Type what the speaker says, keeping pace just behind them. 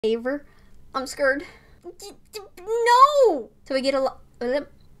Aver. I'm scared. No! So we get a lot.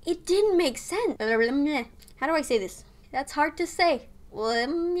 It didn't make sense. How do I say this? That's hard to say.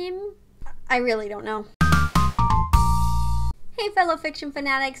 I really don't know. Hey fellow fiction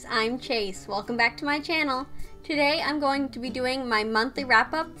fanatics, I'm Chase. Welcome back to my channel. Today I'm going to be doing my monthly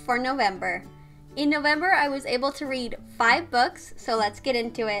wrap-up for November. In November I was able to read 5 books, so let's get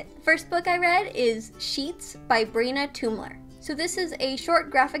into it. The first book I read is Sheets by Brina Tumler. So this is a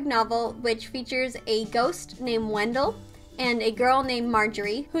short graphic novel which features a ghost named Wendell and a girl named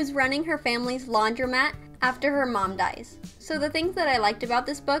Marjorie who's running her family's laundromat after her mom dies. So the things that I liked about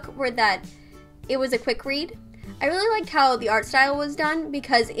this book were that it was a quick read. I really liked how the art style was done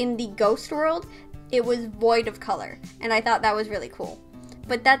because in the ghost world it was void of color, and I thought that was really cool.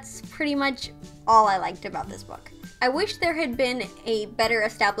 But that's pretty much all I liked about this book. I wish there had been a better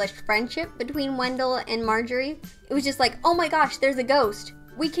established friendship between Wendell and Marjorie. It was just like, oh my gosh, there's a ghost.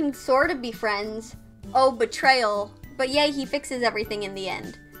 We can sort of be friends. Oh, betrayal. But yay, he fixes everything in the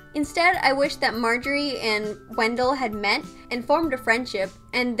end. Instead, I wish that Marjorie and Wendell had met and formed a friendship,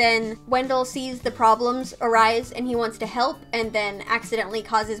 and then Wendell sees the problems arise and he wants to help and then accidentally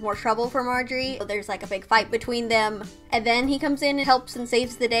causes more trouble for Marjorie. So there's like a big fight between them, and then he comes in and helps and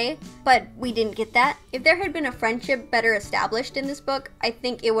saves the day, but we didn't get that. If there had been a friendship better established in this book, I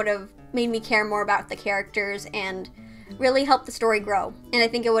think it would have made me care more about the characters and really helped the story grow, and I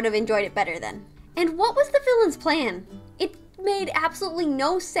think I would have enjoyed it better then. And what was the villain's plan? It made absolutely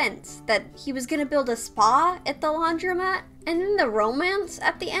no sense that he was gonna build a spa at the laundromat, and then the romance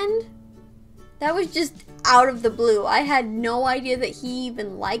at the end? That was just out of the blue. I had no idea that he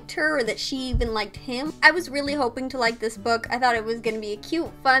even liked her or that she even liked him. I was really hoping to like this book. I thought it was gonna be a cute,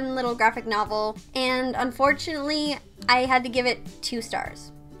 fun little graphic novel, and unfortunately, I had to give it 2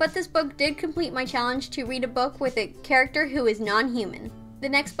 stars. But this book did complete my challenge to read a book with a character who is non-human. The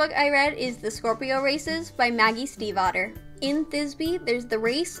next book I read is The Scorpio Races by Maggie Stiefvater. In Thisbe, there's the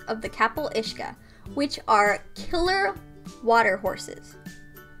race of the Kapell Ishka, which are killer water horses,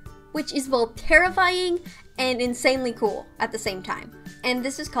 which is both terrifying and insanely cool at the same time. And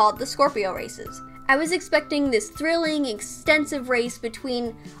this is called The Scorpio Races. I was expecting this thrilling, extensive race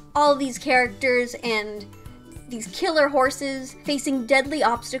between all these characters and these killer horses facing deadly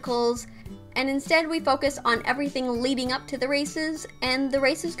obstacles, and instead we focus on everything leading up to the races, and the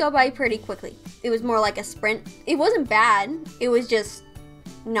races go by pretty quickly. It was more like a sprint. It wasn't bad, it was just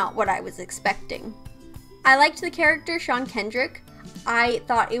not what I was expecting. I liked the character Sean Kendrick. I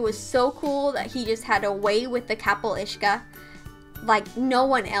thought it was so cool that he just had a way with the Kapell Ishka like no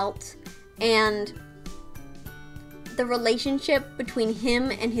one else, and the relationship between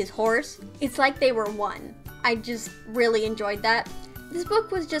him and his horse, it's like they were one. I just really enjoyed that. This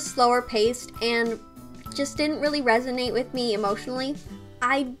book was just slower paced and just didn't really resonate with me emotionally.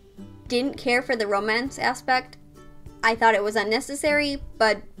 I didn't care for the romance aspect. I thought it was unnecessary,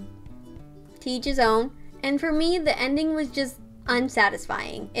 but to each his own. And for me, the ending was just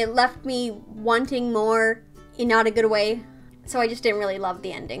unsatisfying. It left me wanting more in not a good way, so I just didn't really love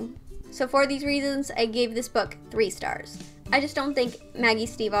the ending. So for these reasons, I gave this book 3 stars. I just don't think Maggie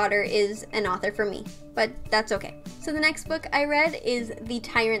Stiefvater is an author for me, but that's okay. So the next book I read is The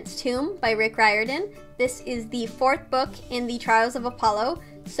Tyrant's Tomb by Rick Riordan. This is the 4th book in the Trials of Apollo,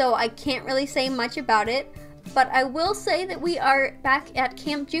 so I can't really say much about it, but I will say that we are back at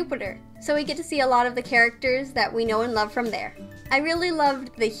Camp Jupiter, so we get to see a lot of the characters that we know and love from there. I really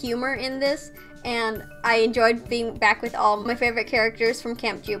loved the humor in this, and I enjoyed being back with all my favorite characters from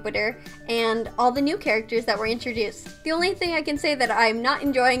Camp Jupiter and all the new characters that were introduced. The only thing I can say that I'm not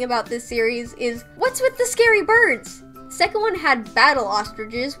enjoying about this series is what's with the scary birds? The second one had battle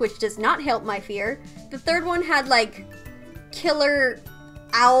ostriches, which does not help my fear. The third one had like killer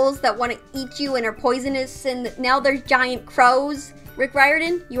owls that want to eat you and are poisonous, and now there's giant crows. Rick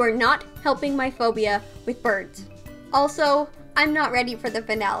Riordan, you are not helping my phobia with birds. Also, I'm not ready for the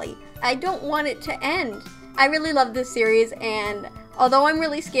finale. I don't want it to end. I really love this series, and although I'm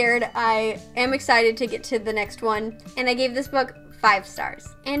really scared, I am excited to get to the next one, and I gave this book 5 stars.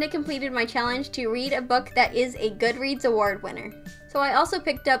 And it completed my challenge to read a book that is a Goodreads Award winner. So I also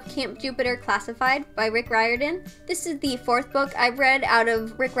picked up Camp Jupiter Classified by Rick Riordan. This is the 4th book I've read out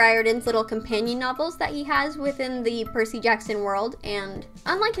of Rick Riordan's little companion novels that he has within the Percy Jackson world, and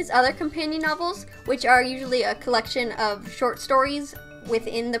unlike his other companion novels, which are usually a collection of short stories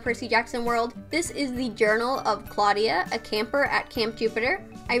within the Percy Jackson world, this is the journal of Claudia, a camper at Camp Jupiter.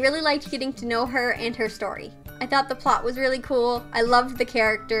 I really liked getting to know her and her story. I thought the plot was really cool, I loved the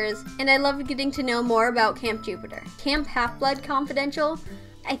characters, and I loved getting to know more about Camp Jupiter. Camp Half-Blood Confidential,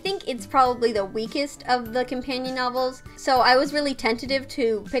 I think it's probably the weakest of the companion novels, so I was really tentative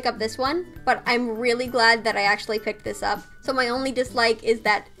to pick up this one, but I'm really glad that I actually picked this up. So my only dislike is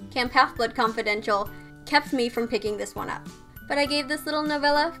that Camp Half-Blood Confidential kept me from picking this one up. But I gave this little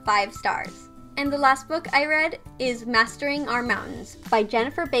novella 5 stars. And the last book I read is Mastering Our Mountains by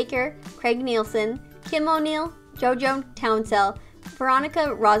Jennifer Baker, Craig Nielsen, Kim O'Neill, Jojo Townsell,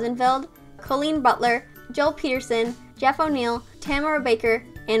 Veronica Rosenfeld, Colleen Butler, Joel Peterson, Jeff O'Neill, Tamara Baker,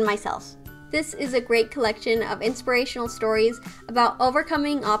 and myself. This is a great collection of inspirational stories about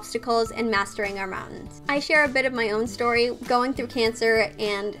overcoming obstacles and mastering our mountains. I share a bit of my own story going through cancer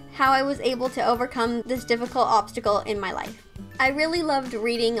and how I was able to overcome this difficult obstacle in my life. I really loved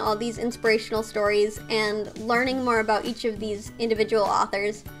reading all these inspirational stories and learning more about each of these individual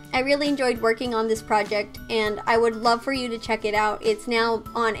authors. I really enjoyed working on this project, and I would love for you to check it out. It's now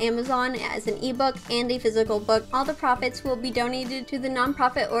on Amazon as an ebook and a physical book. All the profits will be donated to the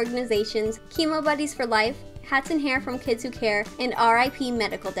nonprofit organizations Chemo Buddies for Life, Hats and Hair from Kids Who Care, and RIP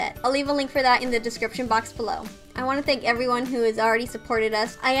Medical Debt. I'll leave a link for that in the description box below. I want to thank everyone who has already supported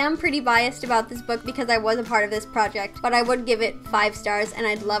us. I am pretty biased about this book because I was a part of this project, but I would give it 5 stars and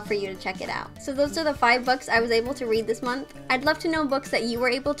I'd love for you to check it out. So those are the 5 books I was able to read this month. I'd love to know books that you were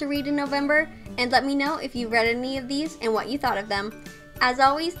able to read in November, and let me know if you've read any of these and what you thought of them. As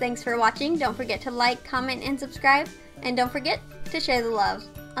always, thanks for watching. Don't forget to like, comment, and subscribe, and don't forget to share the love.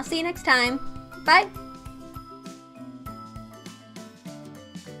 I'll see you next time. Bye!